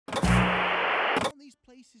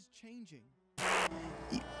pace is changing.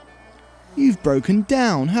 You've broken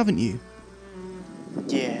down, haven't you?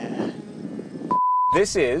 Yeah.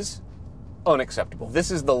 This is unacceptable.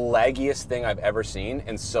 This is the laggiest thing I've ever seen,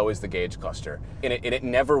 and so is the gauge cluster. And it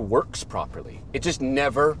never works properly. It just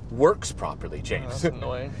never works properly, James. Oh, that's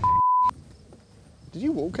annoying. Did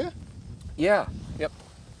you walk here? Yeah, yep.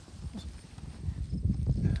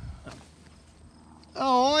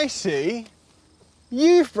 Oh, I see.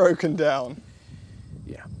 You've broken down.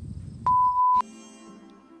 Yeah.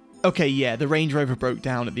 Okay, yeah, the Range Rover broke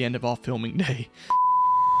down at the end of our filming day.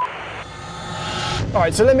 All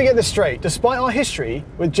right, so let me get this straight. Despite our history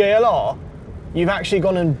with JLR, you've actually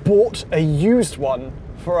gone and bought a used one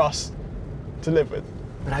for us to live with.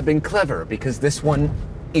 But I've been clever because this one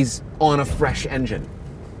is on a fresh engine.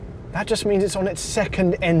 That just means it's on its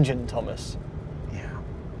second engine, Thomas. Yeah,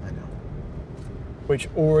 I know. Which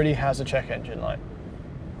already has a check engine light.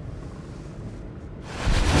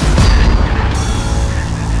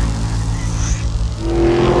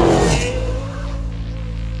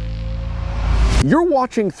 You're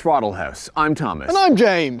watching Throttle House. I'm Thomas. And I'm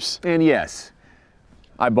James. And yes,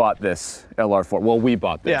 I bought this LR4. Well, we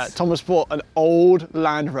bought this. Yeah, Thomas bought an old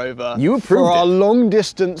Land Rover. You approved for our it. long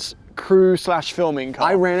distance crew / filming car.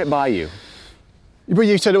 I ran it by you. But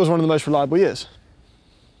you said it was one of the most reliable years.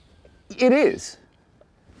 It is.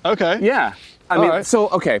 Okay. Yeah. I mean, right. so,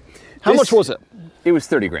 okay. How much was it? It was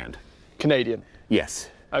 30 grand. Canadian. Yes.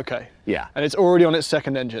 Okay. Yeah. And it's already on its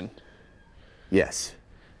second engine. Yes.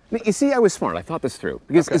 You see, I was smart. I thought this through.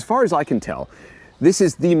 Because as far as I can tell, this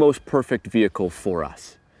is the most perfect vehicle for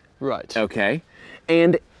us. Right. Okay?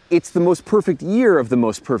 And it's the most perfect year of the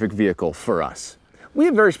most perfect vehicle for us. We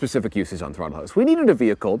have very specific uses on Throttle House. We needed a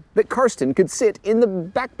vehicle that Karsten could sit in the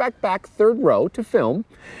back third row to film,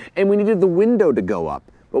 and we needed the window to go up.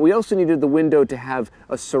 But we also needed the window to have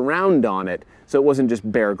a surround on it so it wasn't just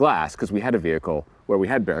bare glass, because we had a vehicle where we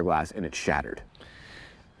had bare glass and it shattered.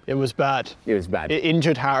 It was bad. It was bad. It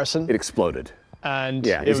injured Harrison. It exploded. And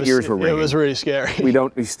yeah, his ears were ringing. It was really scary.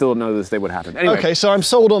 We still know this day would happen. Anyway. Okay, so I'm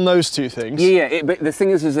sold on those two things. Yeah, but the thing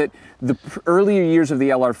is that the earlier years of the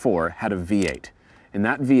LR4 had a V8, and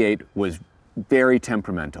that V8 was very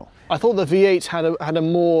temperamental. I thought the V8s had a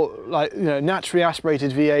more naturally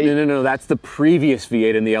aspirated V8. No, that's the previous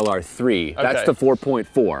V8 in the LR3. Okay. That's the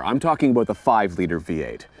 4.4. I'm talking about the 5-liter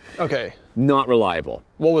V8. Okay. Not reliable.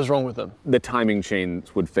 What was wrong with them? The timing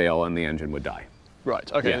chains would fail and the engine would die. Right,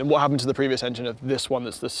 okay. Yeah. And what happened to the previous engine of this one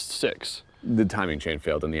that's the 6? The timing chain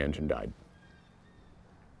failed and the engine died.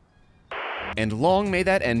 And long may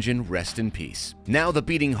that engine rest in peace. Now the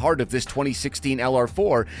beating heart of this 2016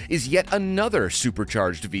 LR4 is yet another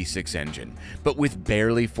supercharged V6 engine, but with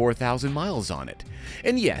barely 4,000 miles on it.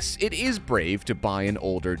 And yes, it is brave to buy an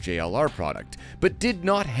older JLR product, but did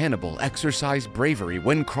not Hannibal exercise bravery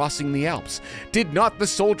when crossing the Alps? Did not the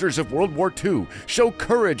soldiers of World War II show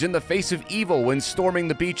courage in the face of evil when storming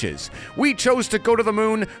the beaches? We chose to go to the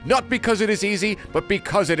moon, not because it is easy, but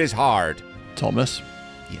because it is hard. Thomas.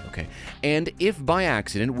 Yeah, okay. And if by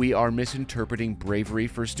accident we are misinterpreting bravery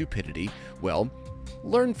for stupidity, well,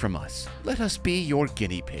 learn from us. Let us be your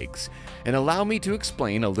guinea pigs. And allow me to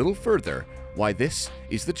explain a little further why this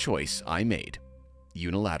is the choice I made,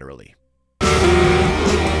 unilaterally.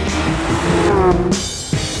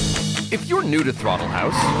 If you're new to Throttle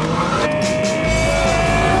House,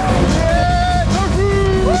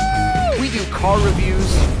 we do car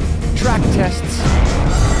reviews, track tests,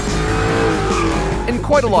 and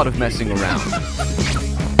quite a lot of messing around.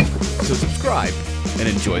 So subscribe and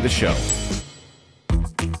enjoy the show.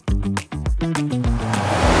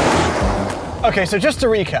 Okay, so just to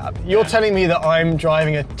recap, you're telling me that I'm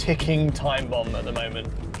driving a ticking time bomb at the moment.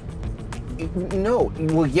 No,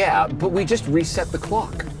 well, yeah, but we just reset the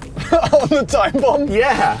clock. On the time bomb?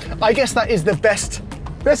 Yeah. I guess that is the best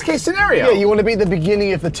case scenario. Yeah, you want to be at the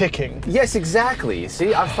beginning of the ticking. Yes, exactly.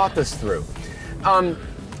 See, I've thought this through.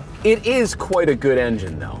 It is quite a good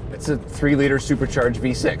engine, though. It's a 3-liter supercharged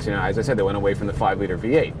V6. You know, as I said, they went away from the 5-liter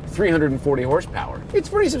V8. 340 horsepower. It's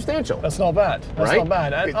pretty substantial. That's not bad. That's not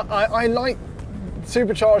bad. And I like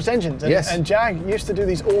supercharged engines, and, and Jag used to do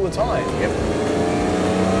these all the time. Yep.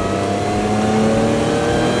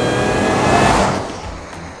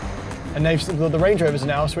 And the Range Rovers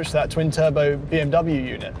now switched to that twin-turbo BMW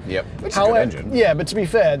unit. Yep, which is a good engine. Yeah, but to be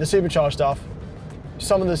fair, the supercharged stuff,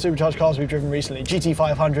 some of the supercharged cars we've driven recently,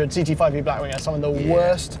 GT500, CT5V Blackwing, are some of the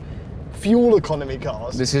worst fuel economy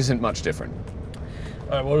cars. This isn't much different.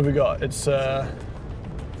 All right, what have we got? It's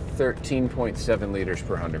 13.7 liters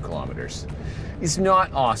per 100 kilometers. It's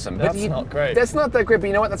not awesome. That's not great. That's not that great, but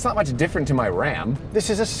you know what? That's not much different to my Ram. This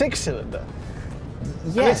is a 6-cylinder.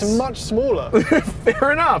 Yes. And it's much smaller.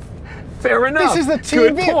 Fair enough. Fair enough. This is the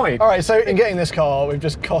TV. Good point. All right, so in getting this car, we've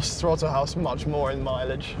just cost Throttle House much more in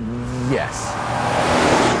mileage. Yes.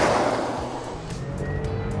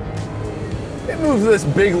 It moves this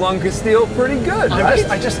big lunk of steel pretty good, right?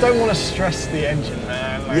 I just don't want to stress the engine,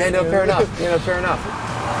 man. Like, Yeah, no, fair enough. Yeah, no, fair enough.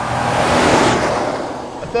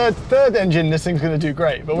 A third engine, this thing's going to do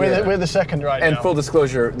great, but we're the second right now. And full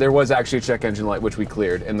disclosure, there was actually a check engine light which we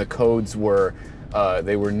cleared, and the codes were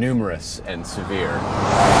they were numerous and severe.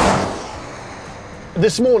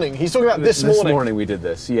 This morning, he's talking about this morning. This morning we did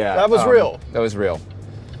this, yeah. That was real. That was real.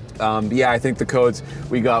 Yeah, I think the codes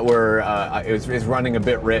we got were it was running a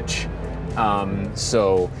bit rich.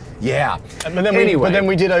 So yeah. But then, anyway, but then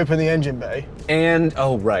we did open the engine bay. And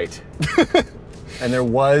oh right. And there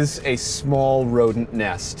was a small rodent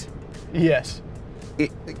nest. Yes.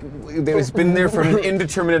 It's been there for an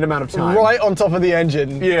indeterminate amount of time. Right on top of the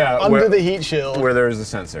engine. Yeah. Under the heat shield. Where there is a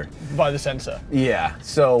sensor. By the sensor. Yeah.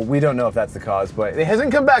 So we don't know if that's the cause, but it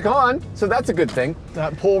hasn't come back on, so that's a good thing.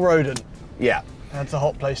 That poor rodent. Yeah. That's a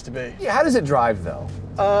hot place to be. Yeah. How does it drive though?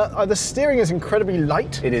 The steering is incredibly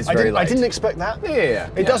light. It is very light. I didn't expect that. Yeah.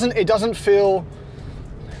 It doesn't feel.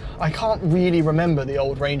 I can't really remember the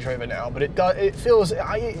old Range Rover now, but it does. It feels.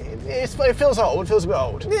 It feels old. It feels a bit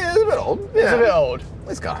old. Yeah, it's a bit old. It's a bit old.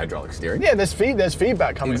 It's got hydraulic steering. Yeah, there's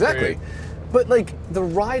feedback coming Exactly. through. But like the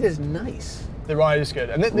ride is nice. The ride is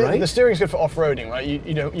good, and Right? the steering's good for off-roading, right?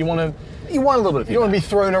 You want to. You want a little bit of You don't want to feedback.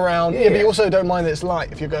 be thrown around. Yeah. Yeah, but you also don't mind that it's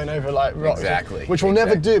light if you're going over like rocks. Exactly. Which we'll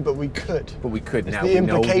never do, but we could. But we could now. the we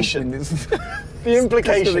know- implication. the The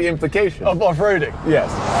implication. the implication. Of off-roading.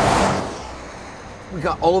 Yes. We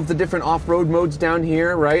got all of the different off-road modes down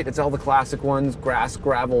here, right? It's all the classic ones: grass,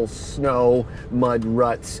 gravel, snow, mud,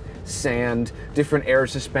 ruts, sand, different air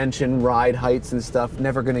suspension, ride heights and stuff.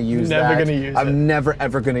 Never gonna use that. Never gonna use it. I'm never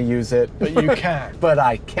ever gonna use it. But you can. But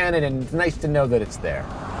I can, and it's nice to know that it's there.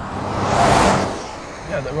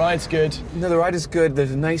 Yeah, the ride's good. No, the ride is good.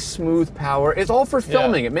 There's a nice smooth power. It's all for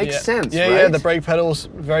filming. Yeah, It makes yeah. sense, Yeah, right? yeah, the brake pedals,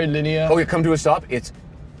 very linear. Oh, you come to a stop, it's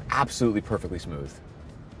absolutely perfectly smooth.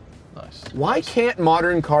 Nice. Why can't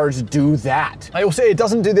modern cars do that? I will say it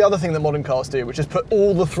doesn't do the other thing that modern cars do, which is put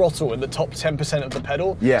all the throttle in the top 10% of the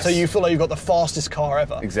pedal. Yes. So you feel like you've got the fastest car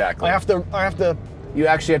ever. Exactly. I have to You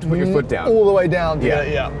actually have to put your foot down. all the way down to Yeah.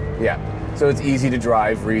 it, yeah. Yeah. So it's easy to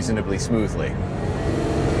drive reasonably smoothly.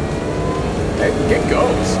 Hey, it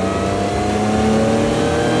goes.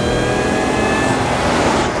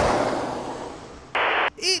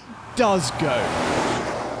 It does go.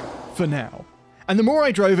 For now. And the more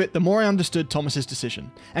I drove it, the more I understood Thomas's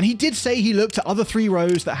decision. And he did say he looked at other 3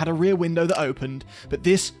 rows that had a rear window that opened, but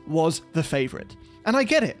this was the favourite. And I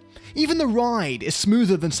get it. Even the ride is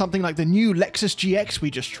smoother than something like the new Lexus GX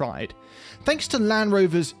we just tried. Thanks to Land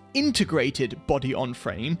Rover's integrated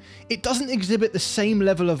body-on-frame, it doesn't exhibit the same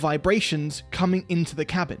level of vibrations coming into the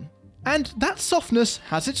cabin. And that softness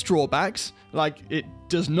has its drawbacks, like it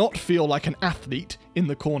does not feel like an athlete in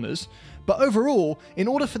the corners, but overall, in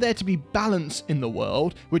order for there to be balance in the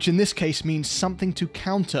world, which in this case means something to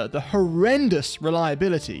counter the horrendous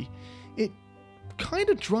reliability, it kind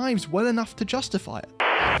of drives well enough to justify it.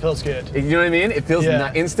 Feels good. You know what I mean? It feels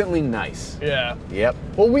Yeah. instantly nice. Yeah. Yep.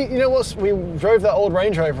 Well, we drove that old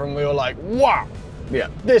Range Rover and we were like, wow, Yeah.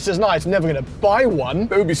 this is nice, never gonna buy one.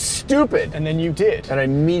 It would be stupid. And then you did. And I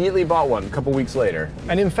immediately bought one a couple weeks later.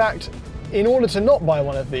 And in fact, in order to not buy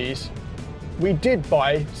one of these, we did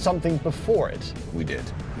buy something before it. We did.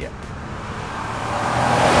 Yeah.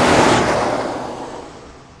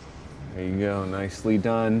 There you go. Nicely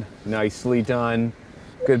done. Nicely done.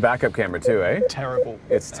 Good backup camera too, eh? Terrible.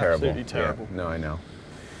 It's terrible. Absolutely terrible. Yeah. No, I know.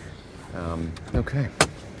 Okay.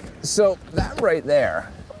 So that right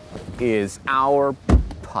there is our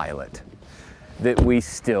Pilot that we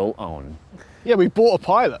still own. Yeah, we bought a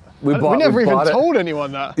Pilot. We never even told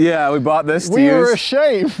anyone that. Yeah, we bought this to We use. were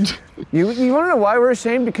ashamed. You want to know why we're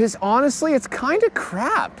ashamed? Because honestly, it's kind of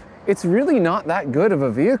crap. It's really not that good of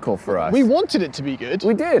a vehicle for us. We wanted it to be good.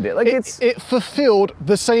 We did. It fulfilled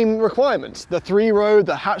the same requirements. The 3-row,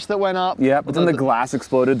 the hatch that went up. Yeah, but then the glass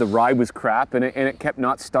exploded, the ride was crap, and it kept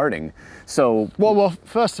not starting. So... Well,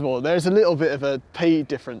 first of all, there's a little bit of a pay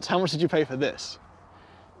difference. How much did you pay for this?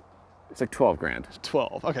 It's like 12 grand.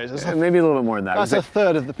 12, okay. So Maybe a little bit more than that. that's a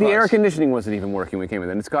third of the price. The air conditioning wasn't even working when we came in,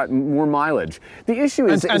 and it's got more mileage. The issue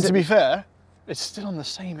is... And to be fair, it's still on the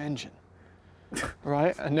same engine.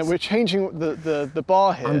 Right? And then we're changing the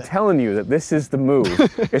bar here. I'm telling you that this is the move.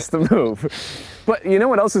 It's the move. But you know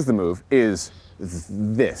what else is the move? Is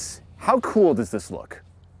this. How cool does this look?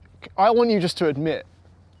 I want you just to admit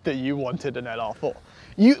that you wanted an LR4.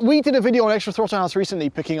 We did a video on Extra Throttle House recently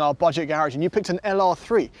picking our budget garage, and you picked an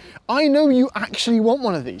LR3. I know you actually want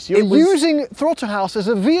one of these. You're using Throttle House as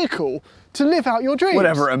a vehicle to live out your dreams.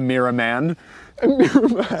 Whatever, a mirror man. I'm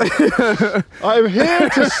here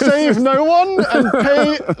to save no one and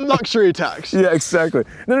pay luxury tax. Yeah, exactly.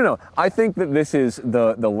 No. I think that this is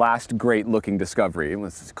the last great looking Discovery.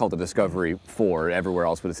 It's called the Discovery 4 everywhere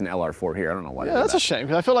else, but it's an LR4 here. I don't know why. Yeah, that's a shame,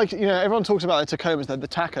 because I feel like, everyone talks about the Tacomas, they're the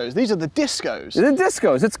tacos. These are the discos. The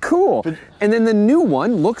discos, it's cool. And then the new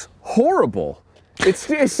one looks horrible. It's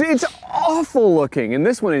awful looking. And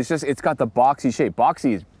this one is just, it's got the boxy shape.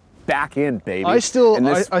 Boxy is back in, baby. I still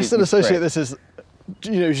associate this as,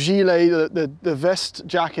 gilet, the vest,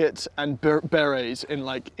 jacket, and berets in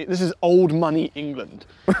this is old money England.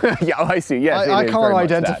 Yeah, I see. Yes, I can't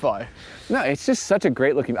identify. No, it's just such a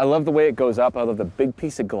great looking. I love the way it goes up. I love the big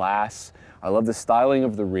piece of glass. I love the styling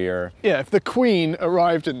of the rear. Yeah, if the Queen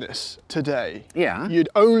arrived in this today, you'd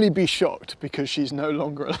only be shocked because she's no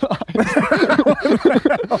longer alive.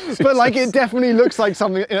 But it definitely looks like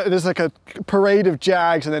something, there's like a parade of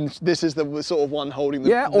Jags, and then this is the sort of one holding the...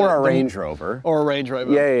 Yeah, or a Range Rover. Or a Range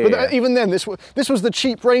Rover. Yeah. But even then, this was the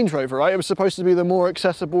cheap Range Rover, right? It was supposed to be the more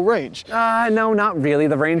accessible range. No, not really.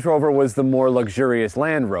 The Range Rover was the more luxurious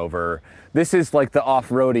Land Rover. This is like the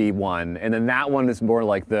off-roady one, and then that one is more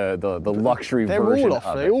like the luxury version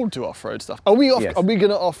of it. They all do off-road stuff. Are we going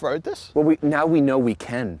to off-road this? Well, now we know we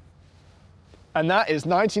can. And that is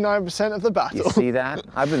 99% of the battle. You see that?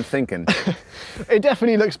 I've been thinking. It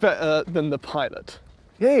definitely looks better than the Pilot.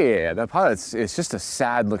 Yeah. The Pilot's it's just a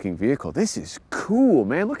sad-looking vehicle. This is cool,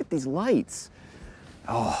 man. Look at these lights.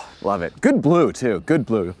 Oh, love it. Good blue too. Good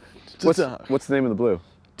blue. What's the name of the blue?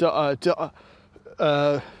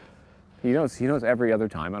 He knows every other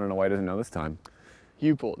time. I don't know why he doesn't know this time.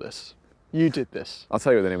 You bought this. You did this. I'll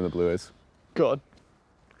tell you what the name of the blue is. Go on.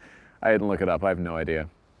 I didn't look it up. I have no idea.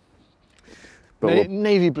 But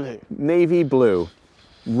Navy blue. Navy blue.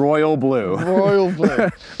 Royal blue. Royal blue.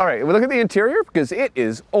 All right, we'll look at the interior because it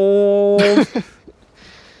is old.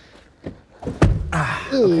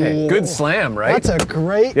 Okay, good slam, right? That's a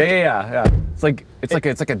great... Yeah. It's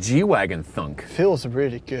like a G-Wagon thunk. Feels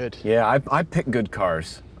really good. Yeah, I pick good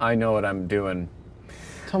cars. I know what I'm doing.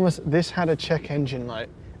 Thomas, this had a check engine light,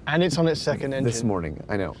 and it's on its second engine. This morning,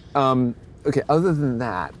 I know. Okay, other than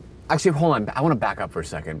that, actually, hold on. I want to back up for a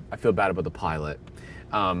second. I feel bad about the Pilot.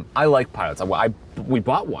 I like Pilots. We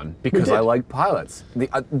bought one because I like Pilots.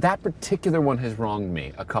 That particular one has wronged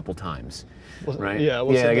me a couple times. Right? Yeah.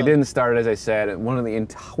 It didn't start, as I said. One of the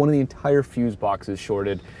entire fuse boxes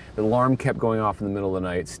shorted. The alarm kept going off in the middle of the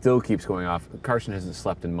night. Still keeps going off. Carson hasn't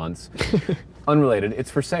slept in months. Unrelated.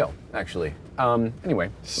 It's for sale, actually.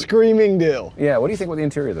 Anyway. Screaming deal. Yeah. What do you think about the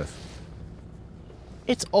interior of this?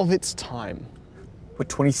 It's of its time. What,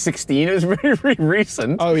 2016 is very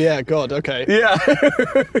recent. Oh yeah, God, okay. Yeah.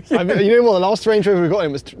 I mean, you know what? The last Range Rover we got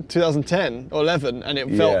in was 2010 or 11, and it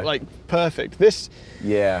felt like perfect. This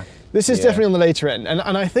is definitely on the later end, and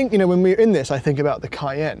I think when we're in this, I think about the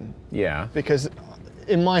Cayenne. Yeah. Because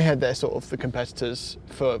in my head, they're sort of the competitors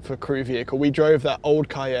for crew vehicle. We drove that old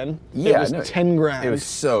Cayenne. Yeah. It was 10 grand. It was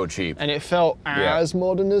so cheap. And it felt as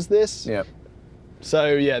modern as this. Yep.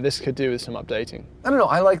 So yeah, this could do with some updating. I don't know.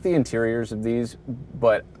 I like the interiors of these,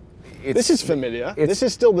 but this is familiar. This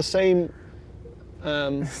is still the same.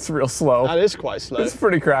 It's real slow. That is quite slow. It's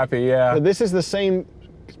pretty crappy, yeah. But this is the same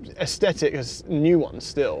aesthetic as new ones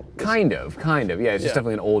still. Kind of. Yeah, it's just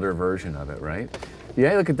definitely an older version of it, right?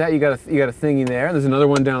 Yeah, look at that. You got a thingy there. There's another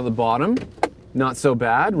one down at the bottom. Not so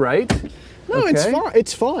bad, right? No,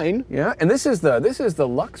 it's fine. Yeah, and this is the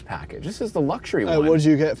Lux package. This is the luxury one. What did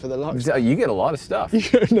you get for the Lux? You get a lot of stuff. You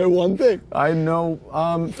don't know one thing. I know.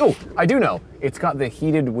 I do know. It's got the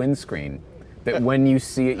heated windscreen. That when you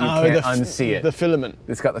see it, you can't unsee it. The filament.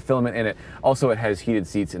 It's got the filament in it. Also, it has heated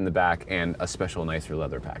seats in the back and a special, nicer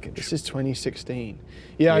leather package. This is 2016.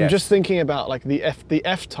 Yeah, I'm just thinking about like the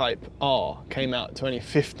F-Type R came out in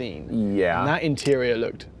 2015. Yeah. And that interior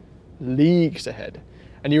looked leagues ahead.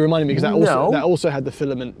 And you reminded me because that also had the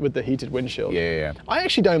filament with the heated windshield. Yeah. I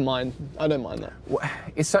actually don't mind. I don't mind that. Well,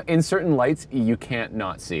 in certain lights, you can't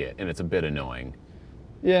not see it, and it's a bit annoying.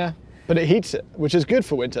 Yeah. But it heats it, which is good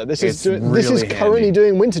for winter. This is handy. currently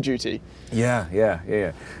doing winter duty. Yeah.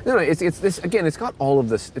 No, it's this again. It's got all of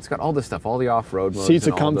this. It's got all this stuff, all the off-road modes. Seats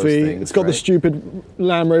are comfy. It's got the stupid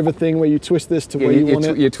Land Rover thing where you twist this to where you want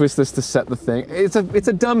it. You twist this to set the thing. It's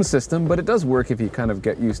a dumb system, but it does work if you kind of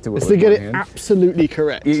get used to it. It's to get it absolutely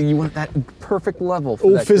correct. You want that perfect level. For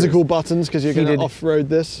all that physical buttons because you're going to off-road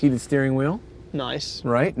this. Heated steering wheel. Nice.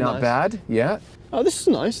 Right? Not Nice. bad. Yeah. Oh, this is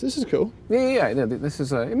nice. This is cool. Yeah. No, this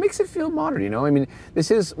is it makes it feel modern, you know. I mean,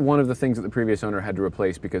 this is one of the things that the previous owner had to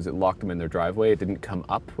replace because it locked them in their driveway. It didn't come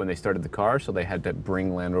up when they started the car, so they had to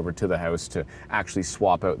bring Land Rover to the house to actually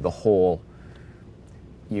swap out the whole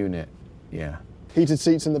unit. Yeah. Heated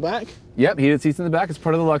seats in the back. Yep, heated seats in the back. It's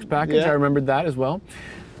part of the Lux package. Yeah. I remembered that as well.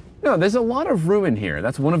 No, there's a lot of room in here.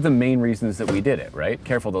 That's one of the main reasons that we did it, right?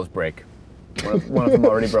 Careful, those break. One of them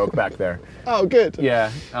already broke back there. Oh, good.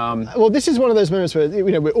 Yeah. Well, this is one of those moments where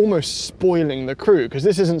we're almost spoiling the crew because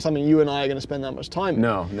this isn't something you and I are going to spend that much time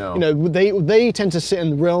on. No. They tend to sit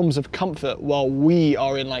in realms of comfort while we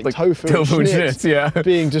are in like tofu and schnitz, yeah,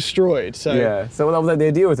 being destroyed. So yeah. So the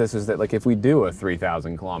idea with this is that like if we do a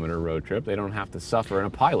 3,000 kilometer road trip, they don't have to suffer in a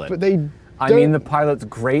Pilot. But they. I mean, the Pilot's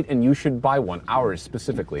great, and you should buy one. Ours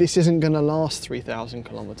specifically. This isn't going to last 3,000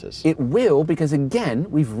 kilometers. It will, because again,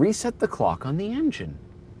 we've reset the clock on the engine.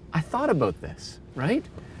 I thought about this, right?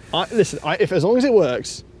 Listen, if as long as it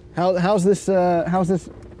works, how's this?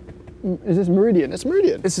 Is this Meridian? It's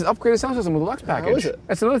Meridian. This is upgraded sound system with the Lux package. How is it?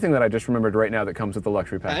 That's another thing that I just remembered right now that comes with the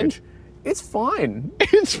luxury package. And? It's fine.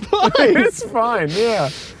 It's fine. It's fine. Yeah.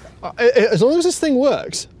 As long as this thing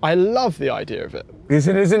works, I love the idea of it.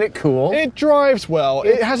 Isn't it cool? It drives well.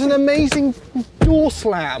 It has an amazing door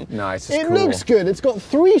slam. Nice. It cool. looks good. It's got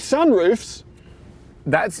 3 sunroofs.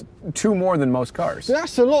 That's 2 more than most cars.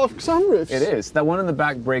 That's a lot of sunroofs. It is. That one in the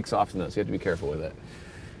back breaks often though, so you have to be careful with it.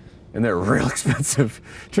 And they're real expensive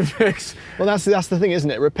to fix. Well, that's the thing,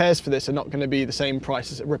 isn't it? Repairs for this are not going to be the same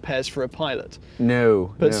price as repairs for a Pilot.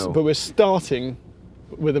 No. But we're starting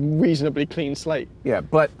with a reasonably clean slate. Yeah,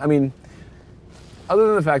 but I mean, other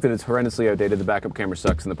than the fact that it's horrendously outdated, the backup camera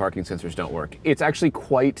sucks, and the parking sensors don't work, it's actually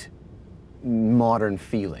quite modern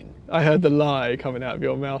feeling. I heard the lie coming out of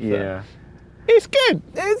your mouth there. Yeah. It's good.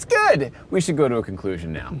 It's good. We should go to a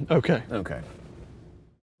conclusion now. Okay. Okay.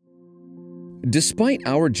 Despite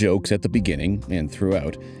our jokes at the beginning and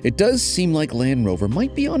throughout, it does seem like Land Rover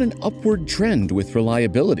might be on an upward trend with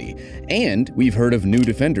reliability, and we've heard of new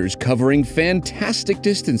Defenders covering fantastic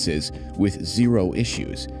distances with 0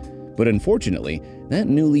 issues. But unfortunately, that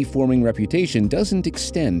newly forming reputation doesn't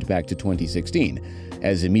extend back to 2016,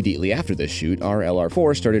 as immediately after this shoot, our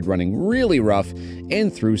LR4 started running really rough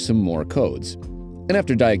and threw some more codes. And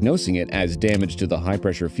after diagnosing it as damage to the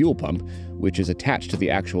high-pressure fuel pump, which is attached to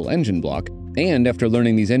the actual engine block, and after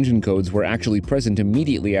learning these engine codes were actually present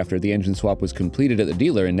immediately after the engine swap was completed at the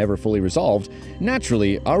dealer and never fully resolved,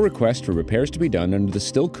 naturally, our request for repairs to be done under the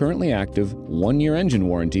still currently active 1-year engine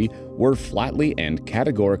warranty were flatly and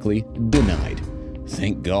categorically denied.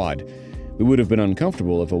 Thank God. We would have been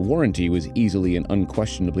uncomfortable if a warranty was easily and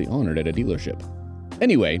unquestionably honored at a dealership.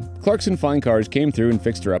 Anyway, Clarkson Fine Cars came through and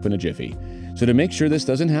fixed her up in a jiffy. So to make sure this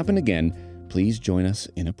doesn't happen again, please join us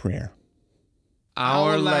in a prayer.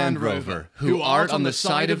 Our Land Rover, who art on the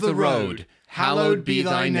side of the road, hallowed be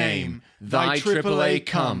thy name. Thy AAA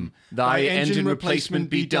come, thy engine replacement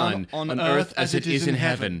be done, on earth as it is in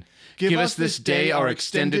heaven. Give us this day our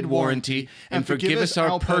extended warranty, and forgive us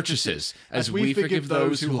our purchases, as we forgive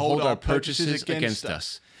those who hold our purchases against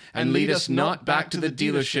us. And lead us not back to the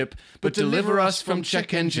dealership, but deliver us from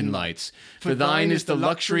check engine lights. For thine is the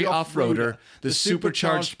luxury off-roader, the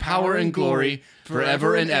supercharged power and glory,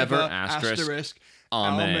 forever and ever, **.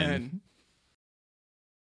 Amen.